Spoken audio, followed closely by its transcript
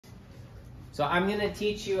So I'm going to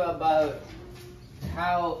teach you about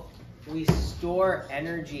how we store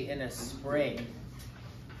energy in a spring.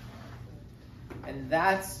 And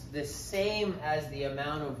that's the same as the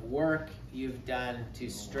amount of work you've done to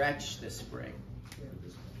stretch the spring.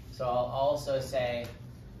 So I'll also say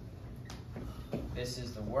this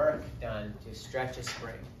is the work done to stretch a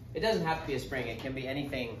spring. It doesn't have to be a spring. It can be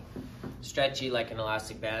anything stretchy like an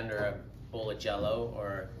elastic band or a bowl of Jell-O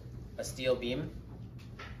or a steel beam,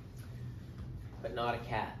 but not a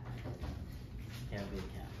cat. Can't be a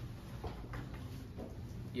cat.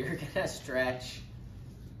 You're gonna stretch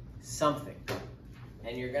something,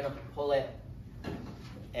 and you're gonna pull it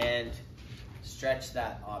and stretch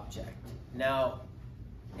that object. Now,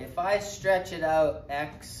 if I stretch it out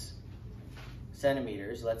X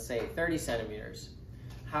centimeters, let's say 30 centimeters,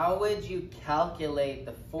 how would you calculate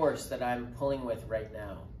the force that I'm pulling with right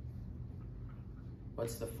now?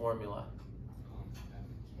 What's the formula?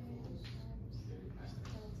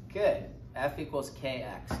 Good. F equals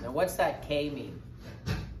kx. Now what's that k mean?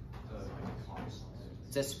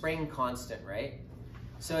 It's a spring constant, right?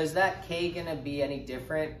 So is that k gonna be any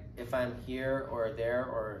different if I'm here or there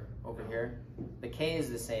or over here? The k is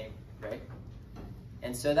the same, right?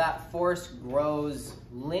 And so that force grows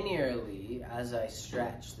linearly as I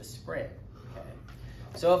stretch the spring, okay?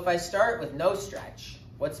 So if I start with no stretch,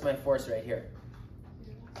 what's my force right here?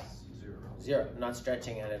 Zero. I'm not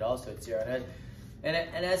stretching it at all, so it's zero. And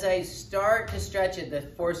as I start to stretch it, the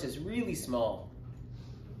force is really small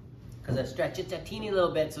because I stretch it a teeny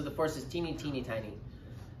little bit, so the force is teeny, teeny, tiny.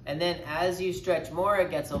 And then as you stretch more, it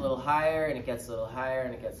gets a little higher, and it gets a little higher,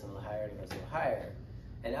 and it gets a little higher, and it gets a little higher.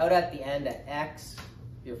 And out at the end at x,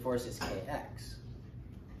 your force is kx.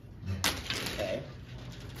 Okay,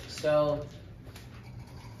 so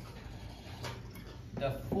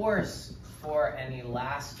the force for an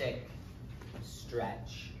elastic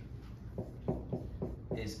stretch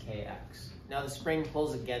is kx. Now the spring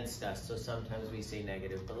pulls against us, so sometimes we say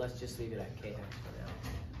negative, but let's just leave it at kx for now.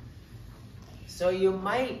 So you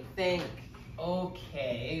might think,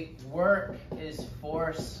 okay, work is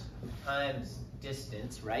force times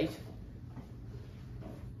distance, right?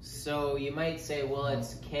 So you might say, well,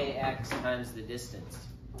 it's kx times the distance.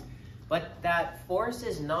 But that force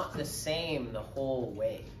is not the same the whole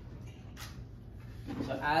way.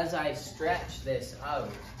 So as I stretch this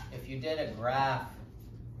out, if you did a graph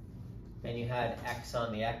and you had x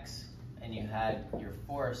on the x and you had your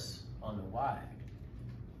force on the y,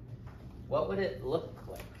 what would it look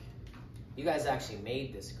like? You guys actually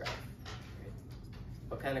made this graph, right?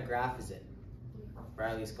 What kind of graph is it?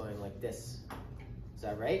 Riley's going like this. Is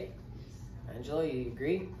that right? Angela, you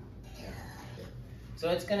agree? Yeah. So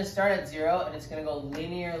it's going to start at 0 and it's going to go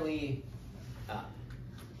linearly up.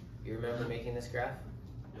 You remember making this graph?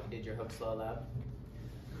 You did your Hooke's Law lab?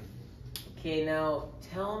 Okay, now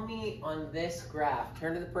tell me on this graph,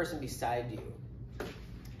 turn to the person beside you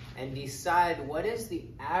and decide what is the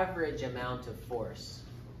average amount of force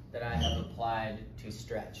that I have applied to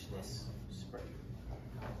stretch this spring.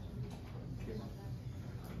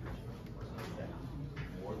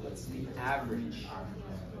 What's the average?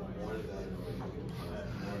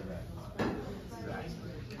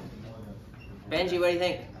 Benji, what do you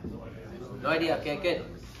think? No idea. Okay, good.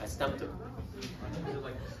 I stumped him.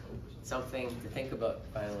 Something to think about,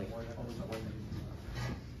 finally.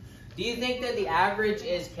 Do you think that the average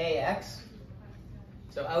is kx?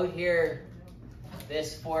 So out here,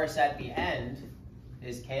 this force at the end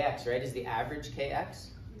is kx, right? Is the average kx?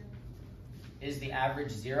 Is the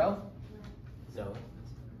average 0? No.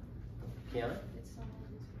 Kiana?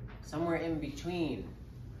 Somewhere in between.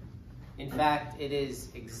 In fact, it is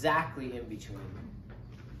exactly in between.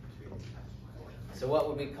 So what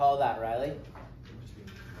would we call that, Riley?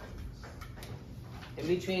 In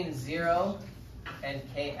between 0 and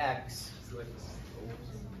kx.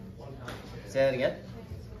 Say that again.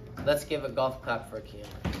 Let's give a golf clap for Kiana.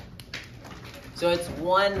 So it's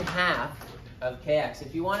 1/2 of kx.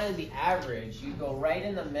 If you wanted the average, you go right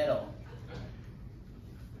in the middle.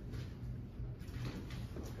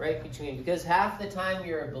 Right between, because half the time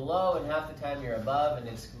you're below and half the time you're above, and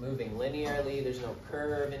it's moving linearly. There's no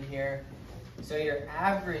curve in here. So your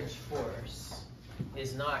average force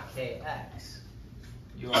is not kx.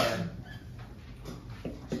 Your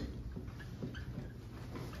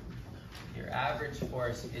average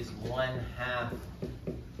force is 1/2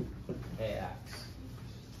 kx.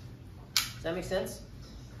 Does that make sense?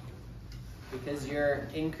 Because you're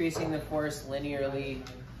increasing the force linearly.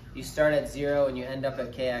 You start at 0 and you end up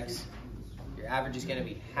at kx. Your average is going to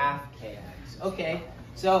be 1/2 kx. Okay,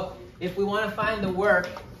 so if we want to find the work,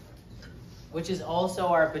 which is also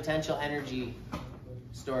our potential energy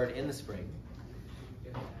stored in the spring,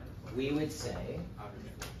 we would say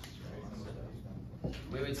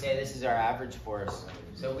this is our average force.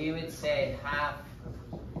 So we would say half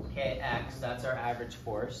kx, that's our average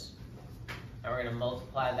force. And we're going to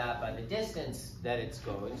multiply that by the distance that it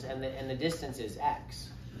goes, and the distance is x.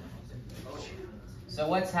 So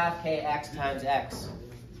what's half kx times x?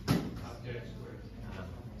 So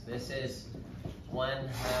this is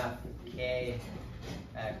 1/2 kx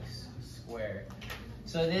squared.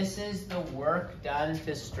 So this is the work done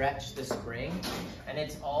to stretch the spring, and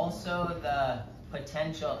it's also the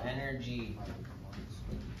potential energy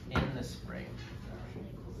in the spring.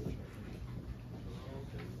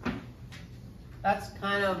 That's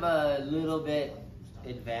kind of a little bit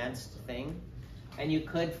advanced thing, and you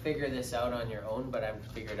could figure this out on your own, but I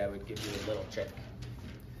figured I would give you a little trick.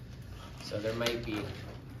 So there might be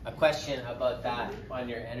a question about that on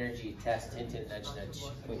your energy test. Hint, hint, nudge, nudge,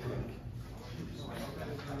 wink, wink.